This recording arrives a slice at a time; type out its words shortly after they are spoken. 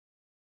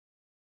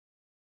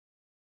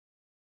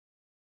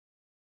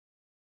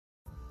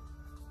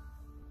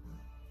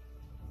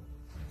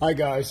Hi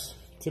guys,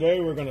 today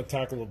we're going to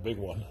tackle a big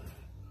one.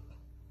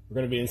 We're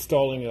going to be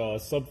installing a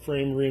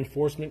subframe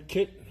reinforcement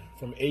kit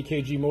from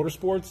AKG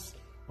Motorsports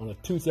on a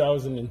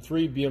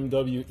 2003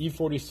 BMW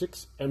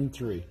E46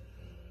 M3.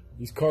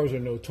 These cars are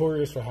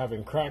notorious for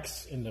having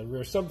cracks in the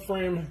rear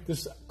subframe.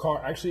 This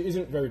car actually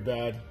isn't very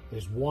bad.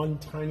 There's one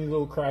tiny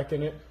little crack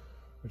in it,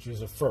 which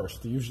is a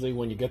first. Usually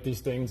when you get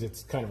these things,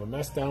 it's kind of a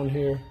mess down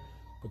here,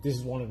 but this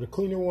is one of the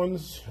cleaner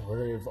ones.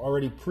 We've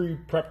already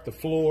pre-prepped the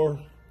floor.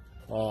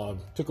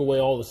 Took away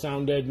all the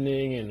sound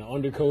deadening and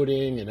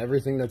undercoating and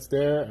everything that's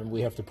there, and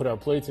we have to put our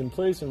plates in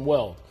place and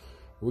weld.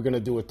 We're going to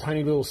do a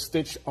tiny little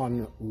stitch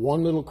on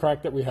one little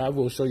crack that we have.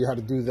 We'll show you how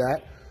to do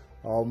that.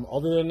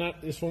 Other than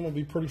that, this one will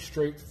be pretty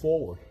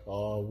straightforward.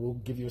 We'll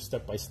give you a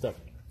step-by-step.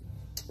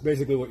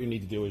 Basically what you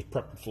need to do is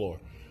prep the floor.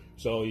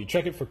 So you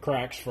check it for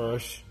cracks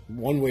first.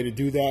 One way to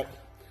do that,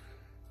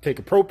 take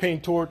a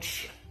propane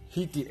torch,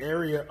 heat the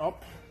area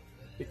up.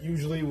 It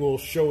usually will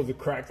show the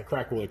crack. The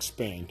crack will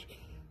expand.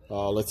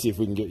 Let's see if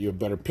we can get you a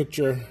better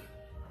picture.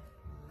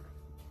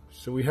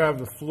 So we have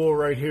the floor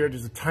right here.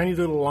 There's a tiny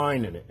little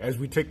line in it. As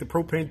we take the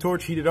propane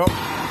torch, heat it up.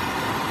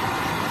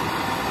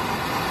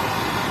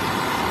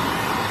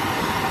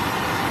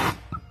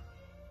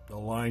 The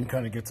line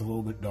kind of gets a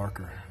little bit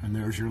darker, and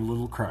there's your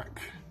little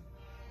crack.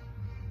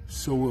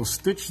 So we'll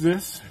stitch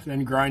this,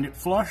 then grind it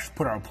flush,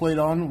 put our plate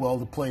on, weld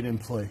the plate in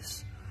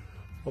place.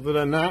 Other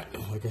than that,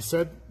 like I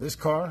said, this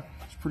car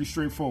is pretty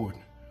straightforward.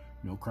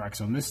 No cracks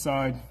on this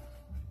side.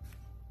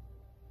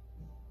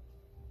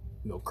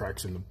 No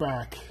cracks in the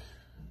back.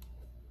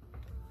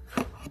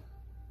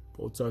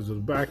 Both sides of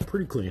the back,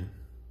 pretty clean.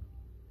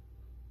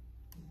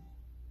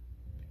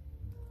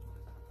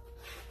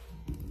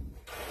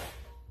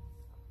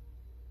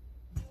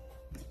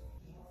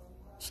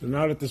 So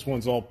now that this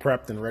one's all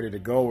prepped and ready to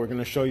go, we're going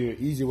to show you an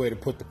easy way to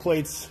put the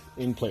plates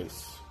in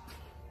place.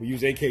 We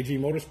use AKG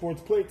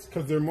Motorsports plates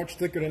because they're much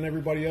thicker than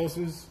everybody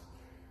else's.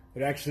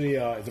 It actually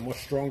is a much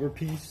stronger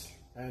piece.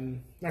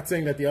 And not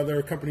saying that the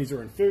other companies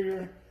are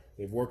inferior.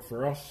 They've worked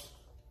for us.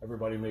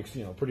 Everybody makes,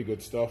 pretty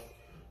good stuff,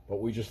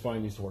 but we just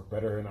find these to work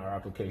better in our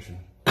application.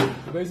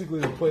 So basically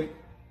the plate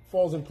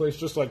falls in place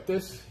just like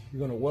this. You're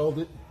gonna weld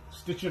it,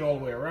 stitch it all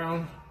the way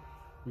around.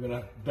 You're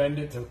gonna bend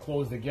it to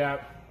close the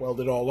gap,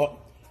 weld it all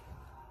up.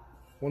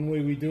 One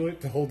way we do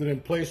it to hold it in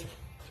place,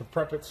 to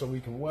prep it so we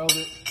can weld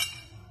it,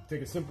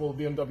 take a simple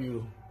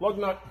BMW lug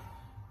nut,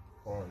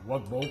 or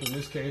lug bolt in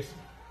this case,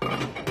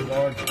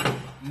 large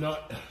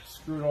nut,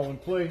 screw it all in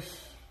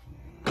place.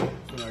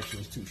 This one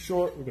actually is too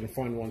short. We're going to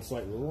find one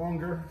slightly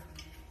longer.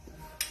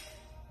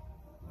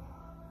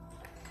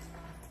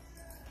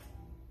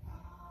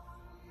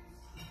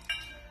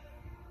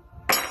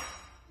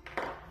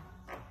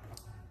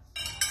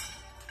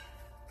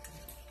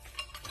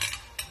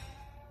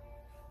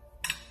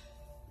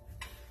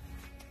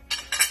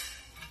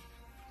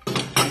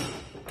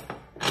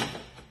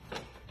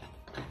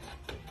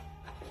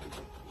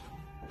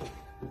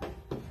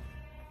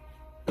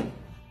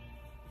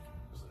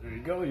 There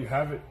you go, you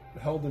have it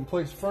held in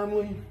place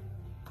firmly.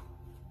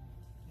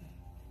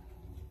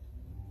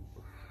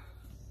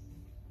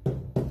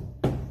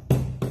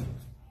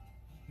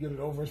 Get it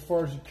over as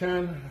far as you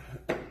can.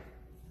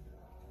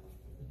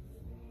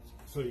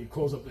 So you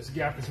close up this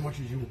gap as much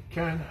as you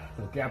can.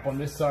 The gap on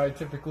this side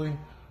typically.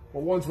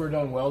 But once we're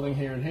done welding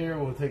here and here,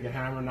 we'll take a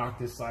hammer, knock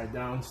this side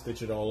down,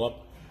 stitch it all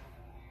up.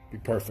 Be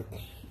perfect.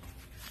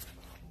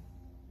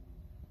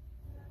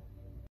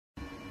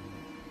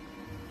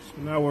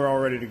 So now we're all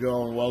ready to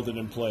go and weld it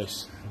in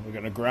place. We're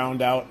going to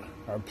ground out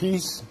our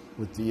piece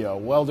with the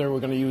welder. We're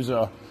going to use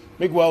a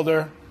MIG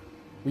welder.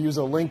 We use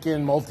a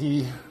Lincoln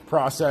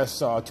multi-process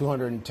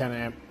 210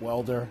 amp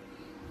welder.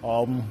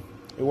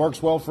 It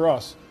works well for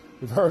us.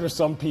 We've heard of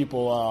some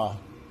people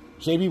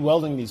JB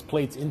welding these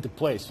plates into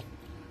place.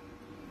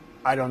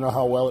 I don't know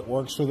how well it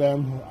works for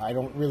them. I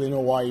don't really know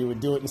why you would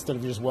do it instead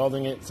of just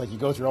welding it. It's like you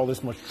go through all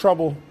this much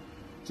trouble.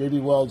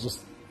 JB Weld just,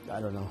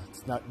 I don't know.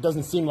 It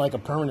doesn't seem like a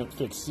permanent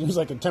fix. It seems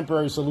like a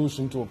temporary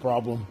solution to a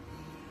problem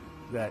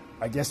that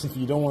I guess if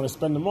you don't want to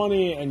spend the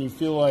money and you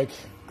feel like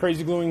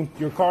crazy gluing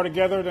your car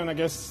together, then I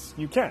guess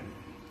you can.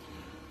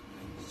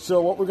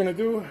 So what we're going to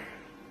do,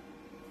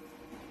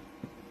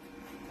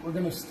 we're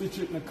going to stitch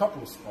it in a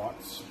couple of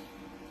spots.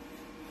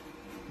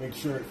 Make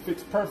sure it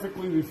fits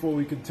perfectly before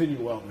we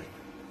continue welding.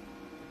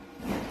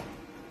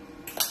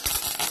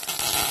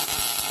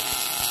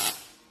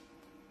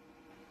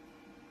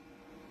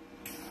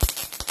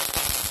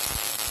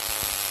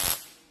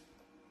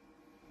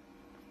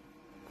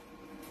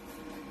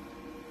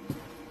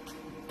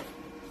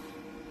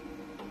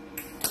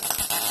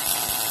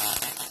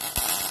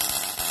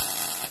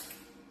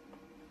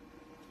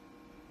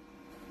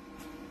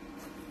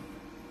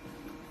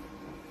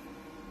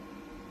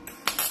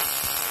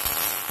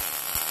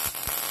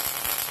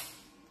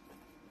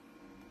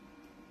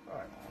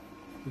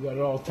 We got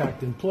it all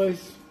tacked in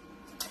place.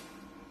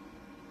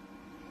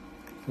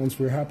 Once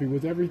we're happy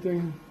with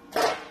everything,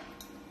 it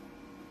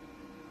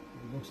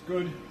looks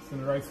good, it's in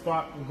the right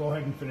spot, we'll go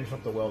ahead and finish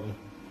up the welding.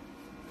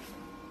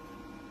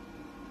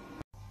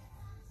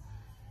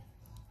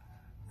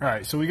 All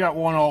right, so we got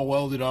one all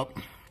welded up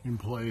in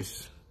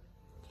place.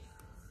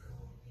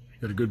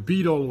 Got a good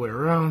bead all the way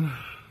around.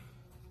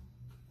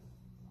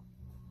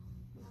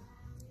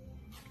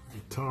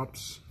 The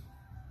tops,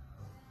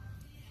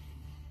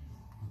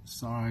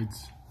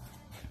 sides.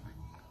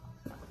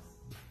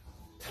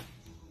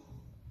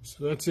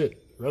 So that's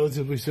it.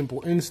 Relatively simple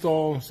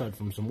install, aside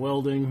from some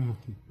welding,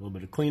 a little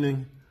bit of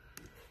cleaning.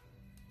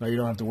 Now you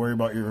don't have to worry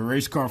about your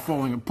race car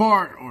falling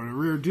apart or a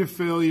rear diff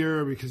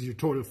failure because you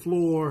tore the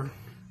floor.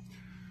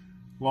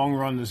 Long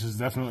run, this is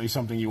definitely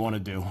something you want to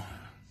do.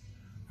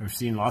 I've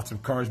seen lots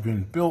of cars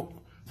being built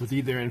with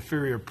either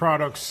inferior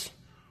products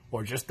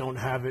or just don't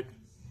have it.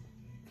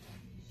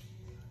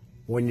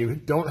 When you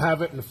don't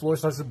have it and the floor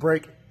starts to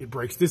break, it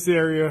breaks this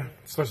area.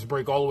 It starts to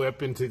break all the way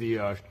up into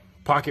the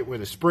pocket where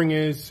the spring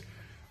is.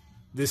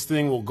 This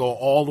thing will go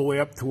all the way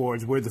up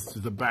towards where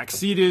the back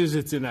seat is.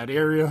 It's in that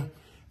area.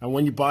 And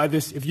when you buy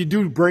this, if you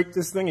do break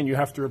this thing and you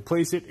have to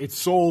replace it, it's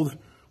sold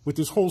with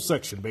this whole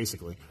section,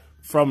 basically.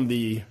 From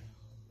the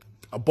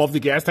above the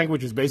gas tank,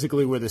 which is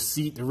basically where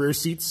the rear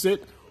seats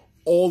sit,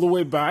 all the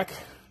way back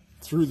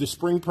through the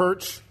spring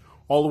perch,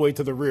 all the way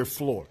to the rear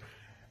floor.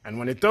 And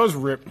when it does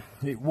rip,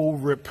 it will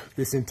rip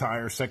this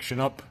entire section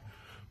up.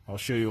 I'll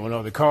show you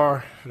another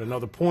car at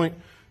another point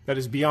that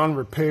is beyond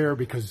repair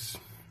because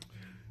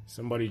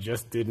somebody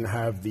just didn't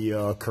have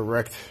the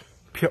correct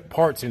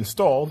parts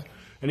installed.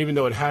 And even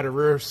though it had a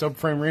rear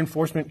subframe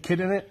reinforcement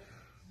kit in it,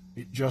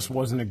 it just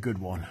wasn't a good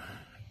one.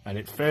 And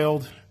it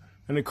failed,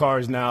 and the car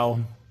is now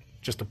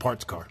just a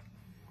parts car.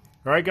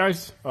 All right,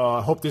 guys, I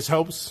hope this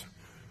helps.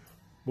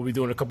 We'll be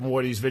doing a couple more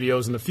of these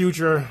videos in the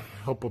future.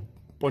 Help a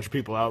bunch of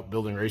people out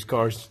building race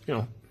cars. You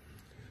know,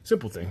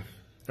 simple thing.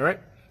 All right,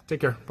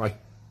 take care. Bye.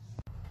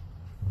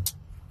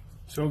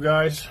 So,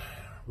 guys,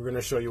 we're going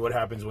to show you what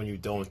happens when you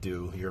don't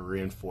do your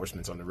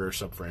reinforcements on the rear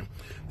subframe.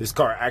 This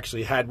car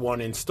actually had one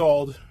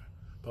installed,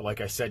 but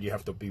like I said, you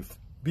have to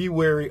be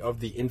wary of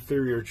the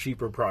inferior,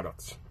 cheaper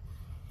products.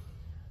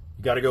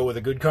 You got to go with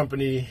a good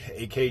company.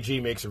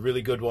 AKG makes a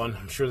really good one.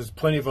 I'm sure there's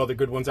plenty of other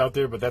good ones out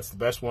there, but that's the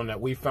best one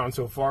that we've found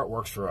so far. It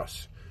works for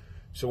us.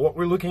 So what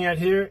we're looking at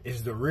here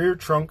is the rear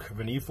trunk of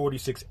an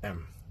E46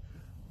 M.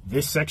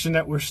 This section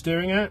that we're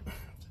staring at,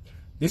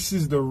 this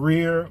is the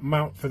rear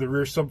mount for the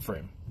rear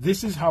subframe.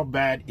 This is how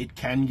bad it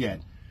can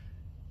get.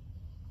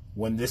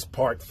 When this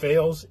part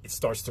fails, it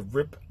starts to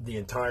rip the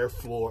entire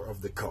floor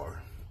of the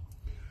car.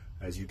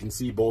 As you can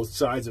see, both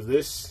sides of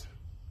this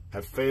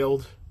have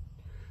failed.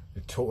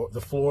 It tore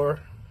the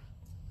floor,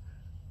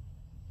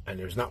 and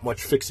there's not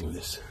much fixing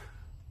this.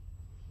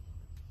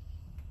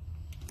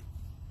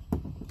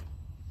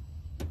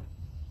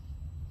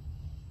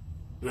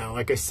 Now,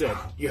 like I said,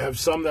 you have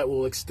some that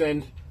will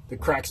extend the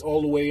cracks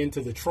all the way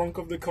into the trunk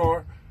of the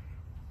car.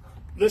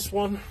 This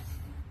one,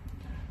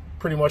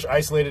 pretty much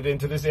isolated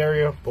into this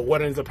area, but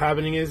what ends up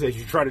happening is, as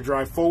you try to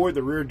drive forward,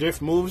 the rear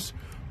diff moves,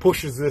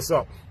 pushes this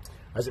up.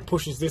 As it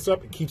pushes this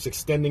up, it keeps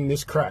extending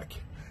this crack.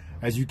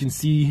 As you can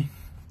see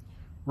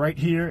right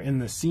here in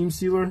the seam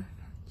sealer,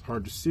 it's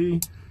hard to see,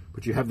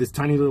 but you have this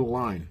tiny little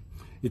line.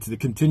 It's the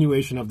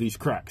continuation of these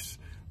cracks.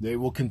 They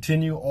will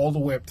continue all the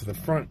way up to the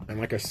front, and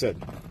like I said,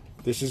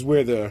 this is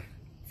where the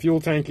fuel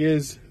tank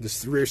is.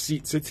 This rear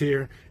seat sits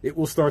here. It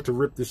will start to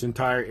rip this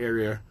entire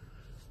area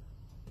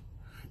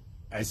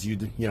as you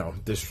know,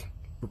 this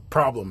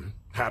problem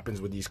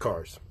happens with these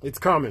cars. It's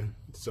common.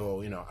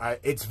 So, you know,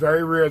 it's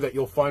very rare that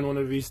you'll find one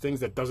of these things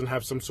that doesn't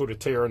have some sort of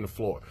tear in the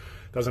floor.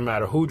 Doesn't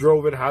matter who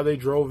drove it, how they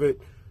drove it,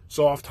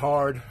 soft,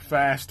 hard,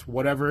 fast,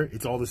 whatever,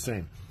 it's all the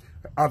same.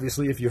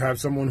 Obviously, if you have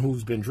someone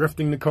who's been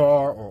drifting the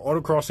car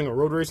or autocrossing or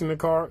road racing the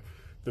car,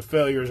 the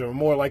failures are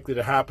more likely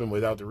to happen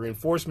without the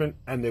reinforcement,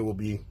 and they will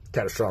be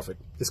catastrophic.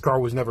 This car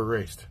was never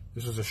raced.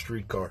 This was a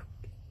street car.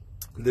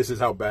 This is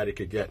how bad it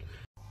could get.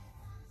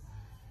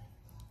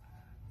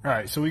 All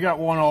right, so we got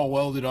one all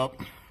welded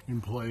up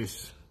in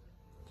place.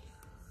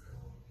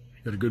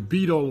 Got a good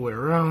bead all the way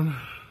around.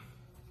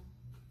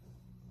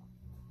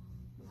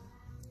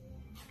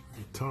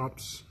 The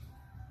tops,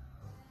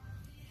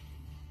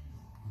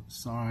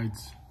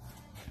 sides.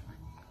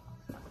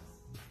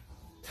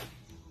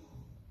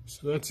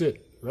 So that's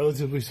it.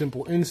 Relatively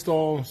simple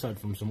install, aside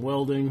from some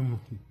welding,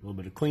 a little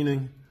bit of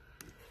cleaning.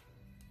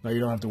 Now you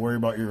don't have to worry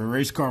about your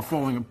race car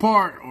falling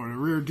apart or a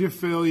rear diff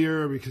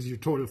failure because you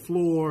tore the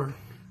floor.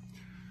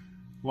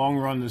 Long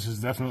run, this is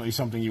definitely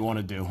something you want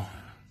to do.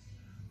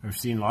 I've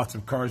seen lots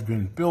of cars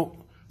being built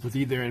with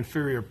either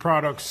inferior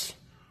products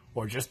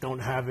or just don't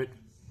have it.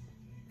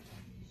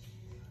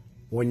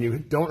 When you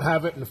don't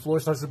have it and the floor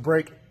starts to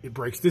break, it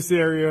breaks this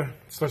area.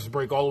 It starts to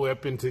break all the way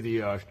up into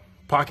the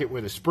pocket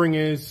where the spring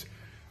is.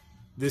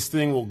 This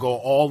thing will go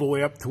all the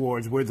way up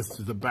towards where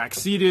the back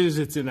seat is.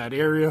 It's in that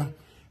area.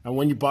 And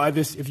when you buy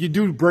this, if you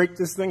do break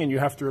this thing and you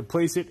have to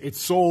replace it, it's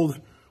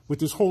sold with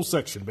this whole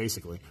section,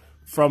 basically.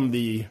 From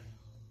the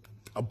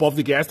above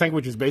the gas tank,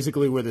 which is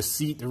basically where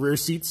the rear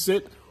seats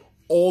sit,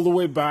 all the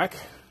way back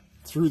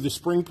through the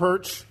spring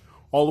perch,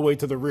 all the way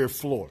to the rear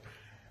floor.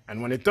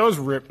 And when it does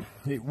rip,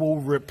 it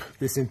will rip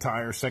this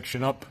entire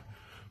section up.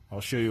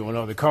 I'll show you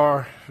another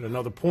car at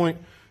another point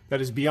that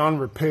is beyond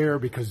repair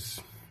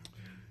because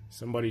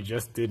somebody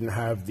just didn't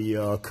have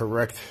the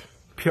correct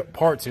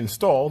parts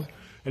installed.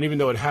 And even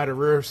though it had a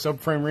rear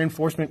subframe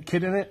reinforcement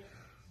kit in it,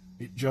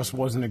 it just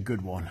wasn't a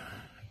good one.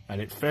 And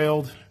it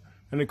failed,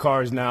 and the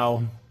car is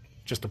now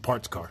just a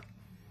parts car.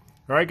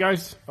 All right,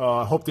 guys,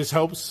 I hope this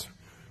helps.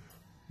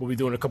 We'll be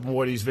doing a couple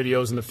more of these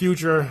videos in the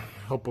future.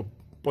 Help a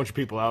bunch of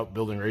people out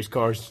building race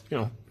cars. You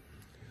know,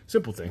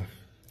 simple thing.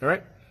 All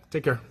right,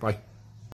 take care. Bye.